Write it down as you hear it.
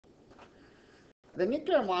The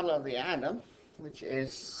nuclear model of the atom, which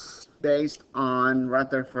is based on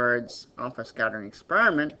Rutherford's alpha scattering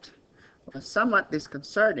experiment, was somewhat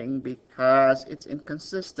disconcerting because it's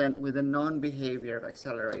inconsistent with the known behavior of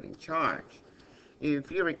accelerating charge.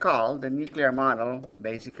 If you recall, the nuclear model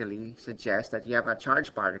basically suggests that you have a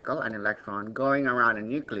charged particle, an electron, going around a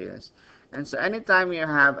nucleus. And so anytime you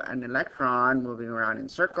have an electron moving around in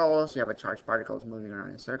circles, you have a charged particle moving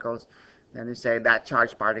around in circles, then you say that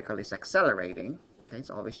charged particle is accelerating. Okay, it's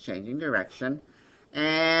always changing direction.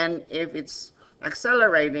 And if it's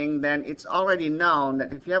accelerating, then it's already known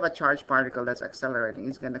that if you have a charged particle that's accelerating,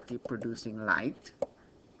 it's going to keep producing light.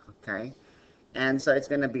 Okay, and so it's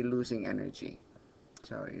going to be losing energy.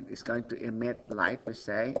 So it is going to emit light per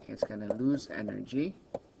se. It's going to lose energy.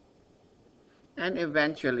 And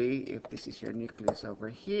eventually, if this is your nucleus over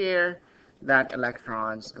here, that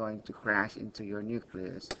electron is going to crash into your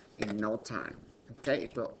nucleus in no time. Okay,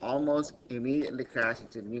 it will almost immediately crash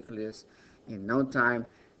into the nucleus in no time.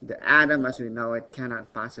 The atom as we know it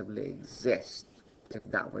cannot possibly exist if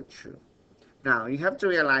that were true. Now, you have to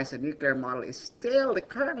realize the nuclear model is still the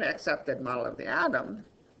currently accepted model of the atom.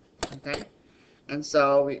 Okay, and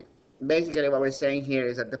so basically what we're saying here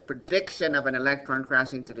is that the prediction of an electron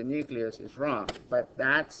crashing to the nucleus is wrong. But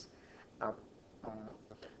that's uh,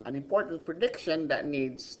 an important prediction that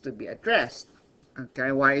needs to be addressed.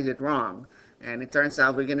 Okay, why is it wrong? And it turns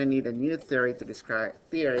out we're going to need a new theory to describe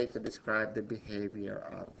the behavior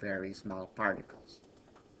of very small particles.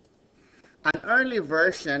 An early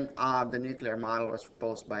version of the nuclear model was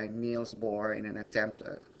proposed by Niels Bohr in an attempt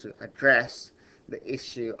to address the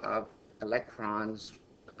issue of electrons,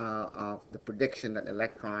 of the prediction that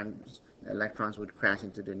electrons would crash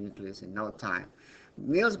into the nucleus in no time.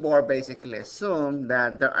 Niels Bohr basically assumed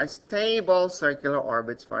that there are stable circular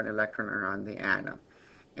orbits for an electron around the atom.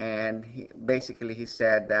 And he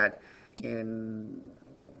said that in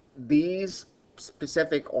these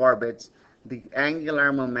specific orbits, the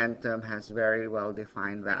angular momentum has very well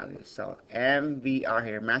defined values. So mvr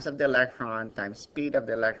here, mass of the electron times speed of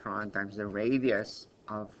the electron times the radius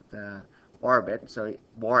of the orbit. So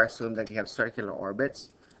Bohr assumed that you have circular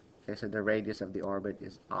orbits. Okay, so the radius of the orbit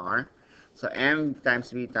is r. So m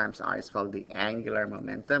times v times r is called the angular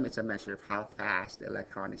momentum. It's a measure of how fast the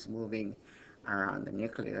electron is moving around the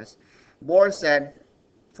nucleus. Bohr said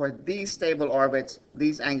for these stable orbits,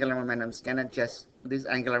 this angular momentum cannot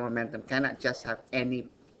just have any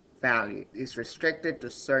value. It's restricted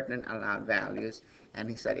to certain allowed values. And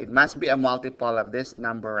he said it must be a multiple of this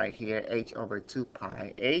number right here, h over 2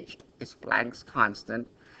 pi. H is Planck's constant,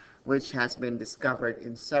 which has been discovered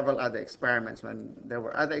in several other experiments. When there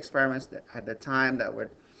were other experiments that at the time that were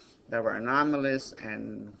anomalous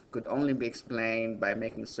and could only be explained by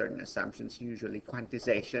making certain assumptions, usually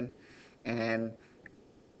quantization, and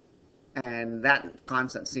that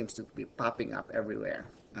constant seems to be popping up everywhere.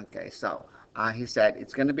 Okay, so he said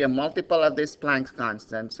it's going to be a multiple of this Planck's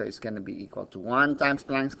constant, so it's going to be equal to 1 times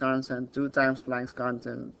Planck's constant, 2 times Planck's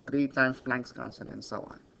constant, 3 times Planck's constant, and so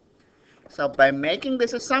on. So by making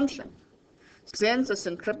this assumption, since the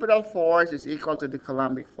centripetal force is equal to the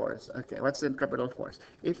Coulombic force, okay, what's centripetal force?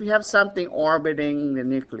 If you have something orbiting the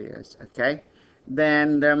nucleus, okay,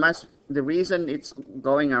 then the reason it's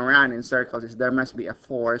going around in circles is there must be a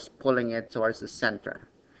force pulling it towards the center.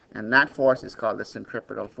 And that force is called the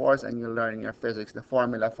centripetal force, and you learn in your physics the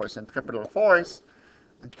formula for centripetal force,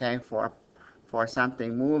 okay, for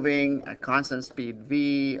something moving at constant speed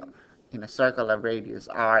v in a circle of radius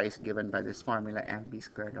r is given by this formula mv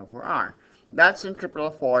squared over r. That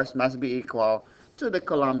centripetal force must be equal to the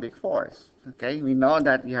Coulombic force. Okay, we know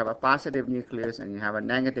that you have a positive nucleus and you have a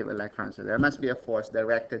negative electron, so there must be a force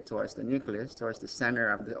directed towards the nucleus, towards the center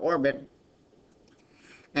of the orbit.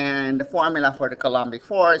 And the formula for the Coulombic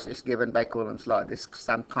force is given by Coulomb's law. This is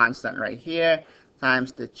some constant right here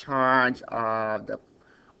times the charge of the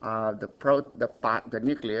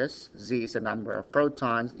nucleus. Z is the number of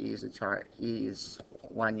protons. E is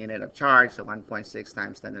 1 unit of charge, so 1.6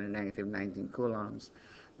 times 10 to the negative 19 coulombs.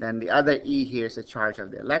 Then the other E here is the charge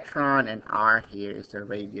of the electron, and R here is the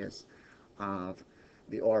radius of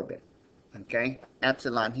the orbit. Okay,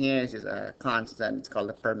 epsilon here is just a constant. It's called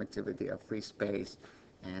the permittivity of free space,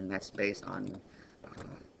 and that's based on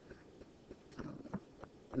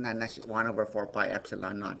that's 1 over 4 pi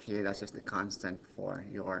epsilon naught here. That's just the constant for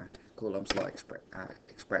your Coulomb's law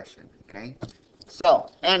expression. Okay, so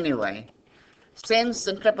anyway, since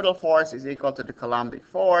centripetal force is equal to the Coulombic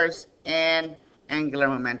force and angular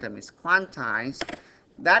momentum is quantized,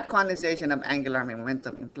 that quantization of angular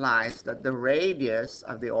momentum implies that the radius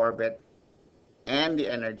of the orbit and the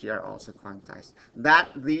energy are also quantized. That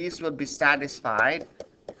these will be satisfied,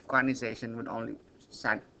 of quantization would only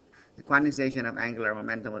the quantization of angular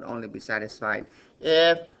momentum would only be satisfied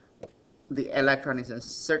if the electron is in a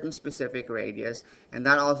certain specific radius, and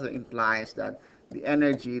that also implies that the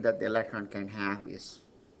energy that the electron can have is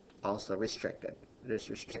also restricted. There's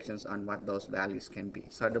restrictions on what those values can be.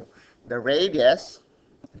 So the radius,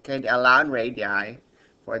 okay, the allowed radii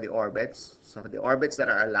for the orbits, so the orbits that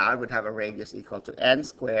are allowed would have a radius equal to n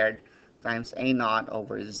squared times a naught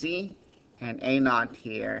over z, and a naught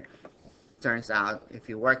here turns out, if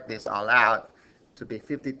you work this all out, to be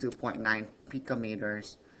 52.9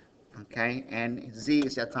 picometers. Okay, and z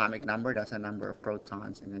is the atomic number. That's the number of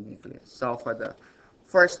protons in the nucleus. So for the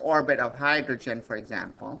first orbit of hydrogen, for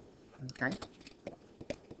example, okay,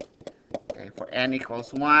 for n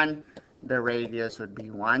equals 1, the radius would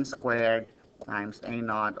be 1 squared times a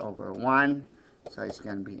naught over 1. So it's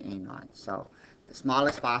going to be a naught. So the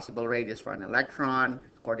smallest possible radius for an electron,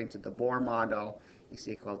 according to the Bohr model, is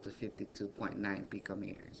equal to 52.9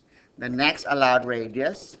 picometers. The next allowed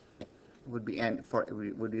radius would be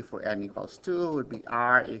for n equals 2, would be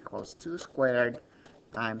r equals 2 squared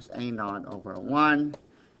times a naught over 1,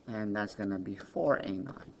 and that's going to be 4 a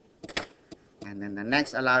naught. And then the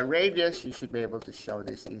next allowed radius, you should be able to show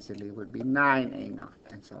this easily, would be 9 a naught,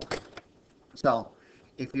 and so on. So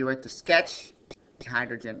if you were to sketch a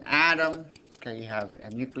hydrogen atom, okay, you have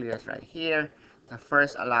a nucleus right here. The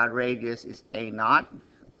first allowed radius is a naught,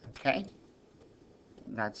 okay?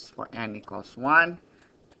 That's for n equals 1.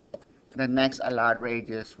 The next allowed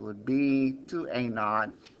radius would be 2a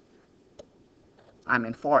naught.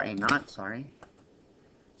 4a naught, sorry.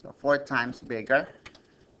 So 4 times bigger.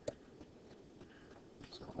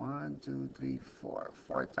 So 1, 2, 3, 4.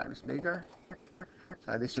 4 times bigger.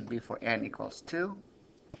 So this would be for n equals 2.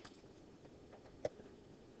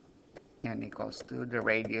 N equals 2. The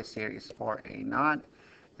radius here is 4a naught.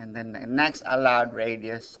 And then the next allowed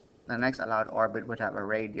radius, the next allowed orbit would have a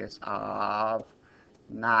radius of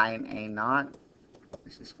 9a naught.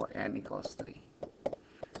 This is for n equals 3.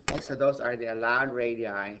 Okay, so those are the allowed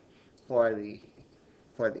radii for the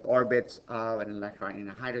orbits of an electron in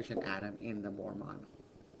a hydrogen atom in the Bohr model.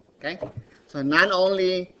 Okay, so not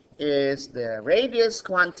only is the radius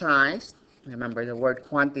quantized, remember the word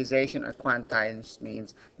quantization or quantized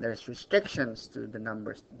means there's restrictions to the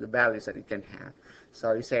numbers, the values that it can have.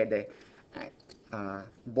 So you say the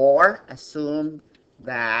Bohr assumed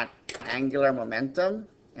that angular momentum,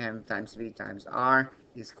 m times v times r,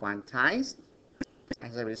 is quantized.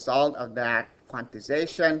 As a result of that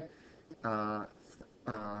quantization,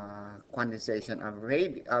 quantization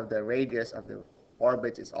of the radius of the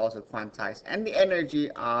orbit is also quantized, and the energy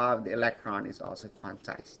of the electron is also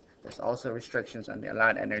quantized. There's also restrictions on the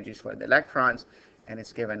allowed energies for the electrons, and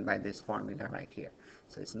it's given by this formula right here.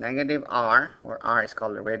 So it's negative r, where r is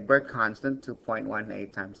called the Rydberg constant,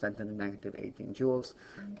 2.18 times 10 to the negative 18 joules,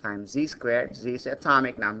 times z squared. Z is the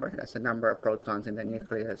atomic number. That's the number of protons in the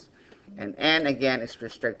nucleus. And n, again, is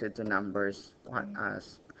restricted to numbers,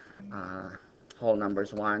 whole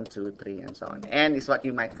numbers 1, 2, 3, and so on. N is what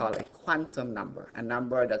you might call a quantum number, a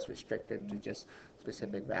number that's restricted to just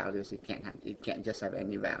specific values. It can't just have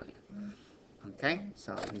any value. Okay,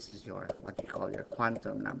 so this is your what you call your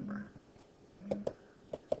quantum number.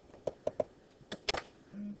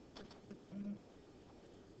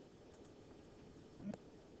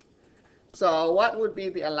 So what would be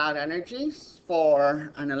the allowed energies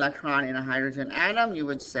for an electron in a hydrogen atom? You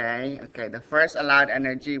would say, okay, the first allowed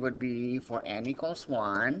energy would be for n equals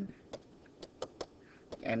 1.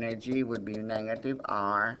 Energy would be negative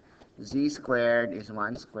r. Z squared is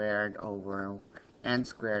 1 squared over n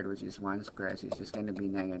squared, which is 1 squared, so it's just going to be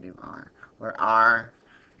negative r, where r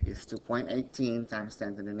is 2.18 times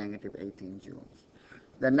 10 to the negative 18 joules.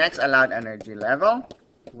 The next allowed energy level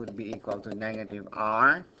would be equal to negative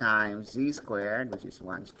r times z squared, which is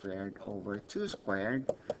 1 squared over 2 squared,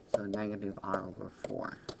 so negative r over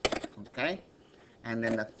 4. Okay, and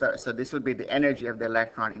then the third, so this would be the energy of the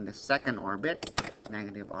electron in the second orbit,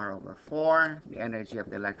 negative r over 4. The energy of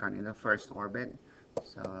the electron in the first orbit,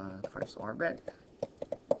 so first orbit,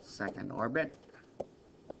 second orbit.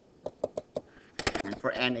 And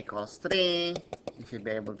for n equals 3, you should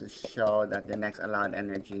be able to show that the next allowed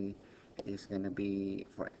energy is going to be,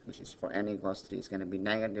 which is for n equals 3, is going to be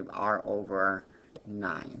negative r over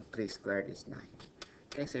 9. 3 squared is 9.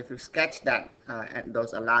 Okay, so if you sketch that at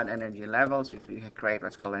those allowed energy levels, if you create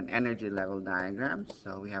what's called an energy level diagram,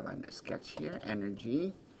 so we have a sketch here,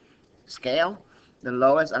 energy scale. The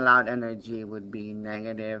lowest allowed energy would be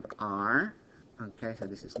negative r. Okay, so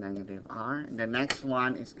this is negative r. The next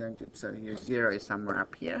one is going to, so your 0 is somewhere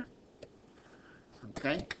up here.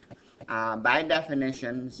 Okay. By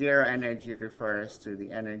definition, zero energy refers to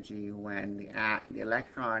the energy when the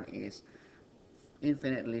electron is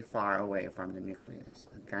infinitely far away from the nucleus.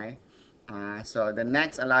 Okay, so the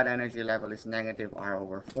next allowed energy level is negative r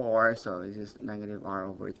over 4. So this is negative r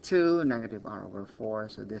over 2, negative r over 4.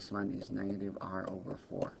 So this one is negative r over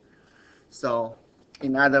 4. So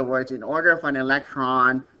in other words, in order for an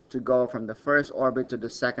electron to go from the first orbit to the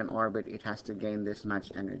second orbit, it has to gain this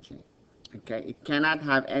much energy. Okay, it cannot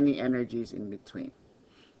have any energies in between.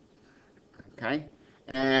 Okay,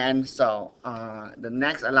 and so the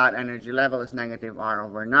next allowed energy level is negative r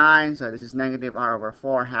over 9. So this is negative r over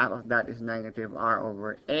 4. Half of that is negative r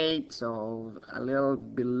over 8. So a little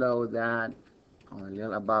below that, or a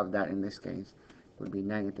little above that in this case, would be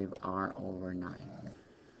negative r over 9.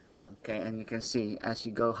 Okay, and you can see as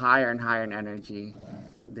you go higher and higher in energy,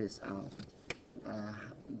 this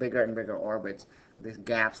bigger and bigger orbits, these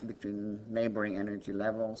gaps between neighboring energy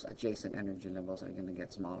levels, adjacent energy levels, are going to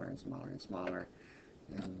get smaller and smaller and smaller.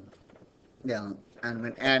 And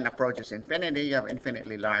when n approaches infinity, you have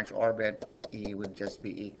infinitely large orbit. E would just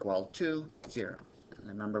be equal to 0. And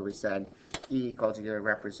remember we said E equals 0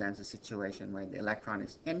 represents a situation where the electron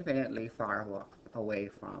is infinitely far away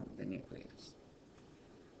from the nucleus.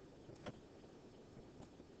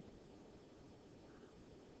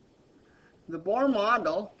 The Bohr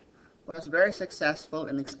model was very successful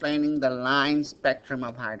in explaining the line spectrum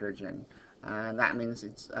of hydrogen. That means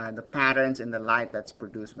it's the patterns in the light that's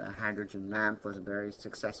produced by a hydrogen lamp was very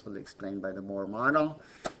successfully explained by the Bohr model.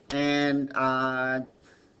 And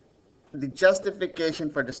the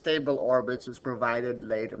justification for the stable orbits was provided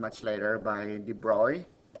much later by de Broglie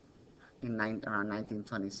in around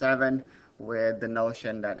 1927, with the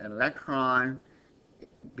notion that an electron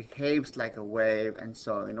behaves like a wave, and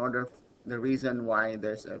so the reason why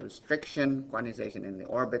there's a restriction, quantization in the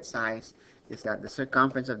orbit size, is that the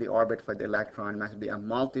circumference of the orbit for the electron must be a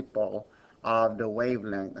multiple of the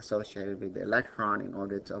wavelength associated with the electron in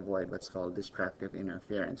order to avoid what's called destructive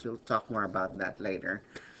interference. We'll talk more about that later.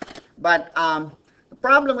 But the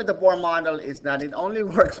problem with the Bohr model is that it only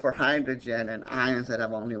works for hydrogen and ions that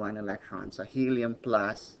have only one electron. So helium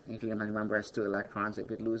plus, helium, remember, has 2 electrons.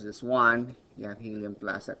 If it loses 1, you have helium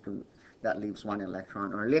plus that leaves 1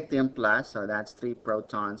 electron, or lithium plus, so that's 3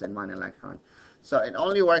 protons and 1 electron. So it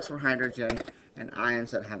only works for hydrogen and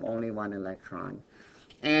ions that have only 1 electron.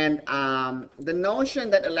 And the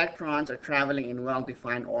notion that electrons are traveling in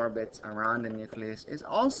well-defined orbits around the nucleus is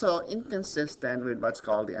also inconsistent with what's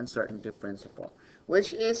called the uncertainty principle,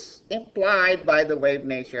 which is implied by the wave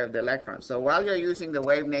nature of the electron. So while you're using the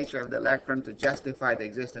wave nature of the electron to justify the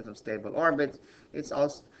existence of stable orbits, it's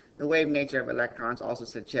also the wave nature of electrons also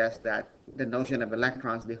suggests that the notion of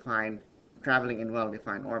electrons traveling in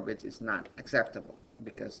well-defined orbits is not acceptable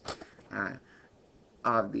because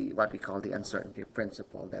of what we call the uncertainty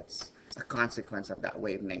principle. That's a consequence of that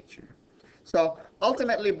wave nature. So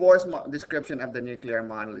ultimately, Bohr's description of the nuclear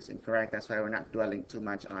model is incorrect. That's why we're not dwelling too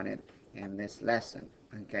much on it in this lesson.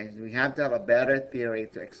 Okay, so we have to have a better theory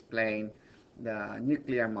to explain the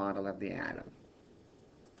nuclear model of the atom.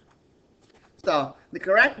 So the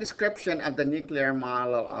correct description of the nuclear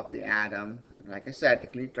model of the atom, like I said, the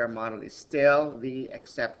nuclear model is still the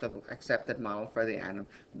accepted model for the atom,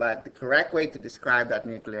 but the correct way to describe that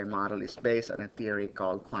nuclear model is based on a theory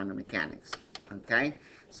called quantum mechanics. Okay,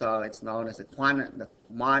 so it's known as the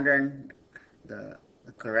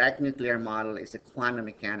correct nuclear model is the quantum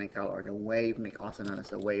mechanical, or also known as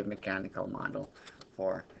the wave mechanical model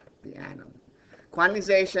for the atom.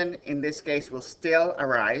 Quantization in this case will still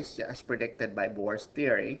arise as predicted by Bohr's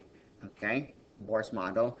theory, okay, Bohr's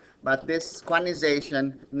model, but this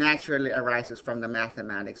quantization naturally arises from the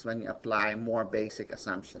mathematics when you apply more basic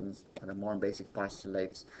assumptions, or the more basic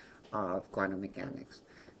postulates of quantum mechanics.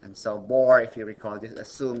 And so Bohr, if you recall, just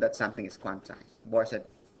assumed that something is quantized. Bohr said,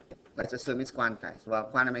 let's assume it's quantized. Well,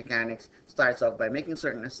 quantum mechanics starts off by making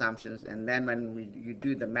certain assumptions, and then when you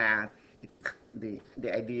do the math, the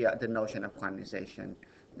idea, the notion of quantization,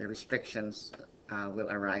 the restrictions will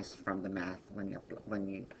arise from the math when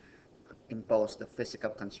you impose the physical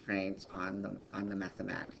constraints on the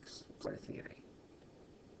mathematics for the theory.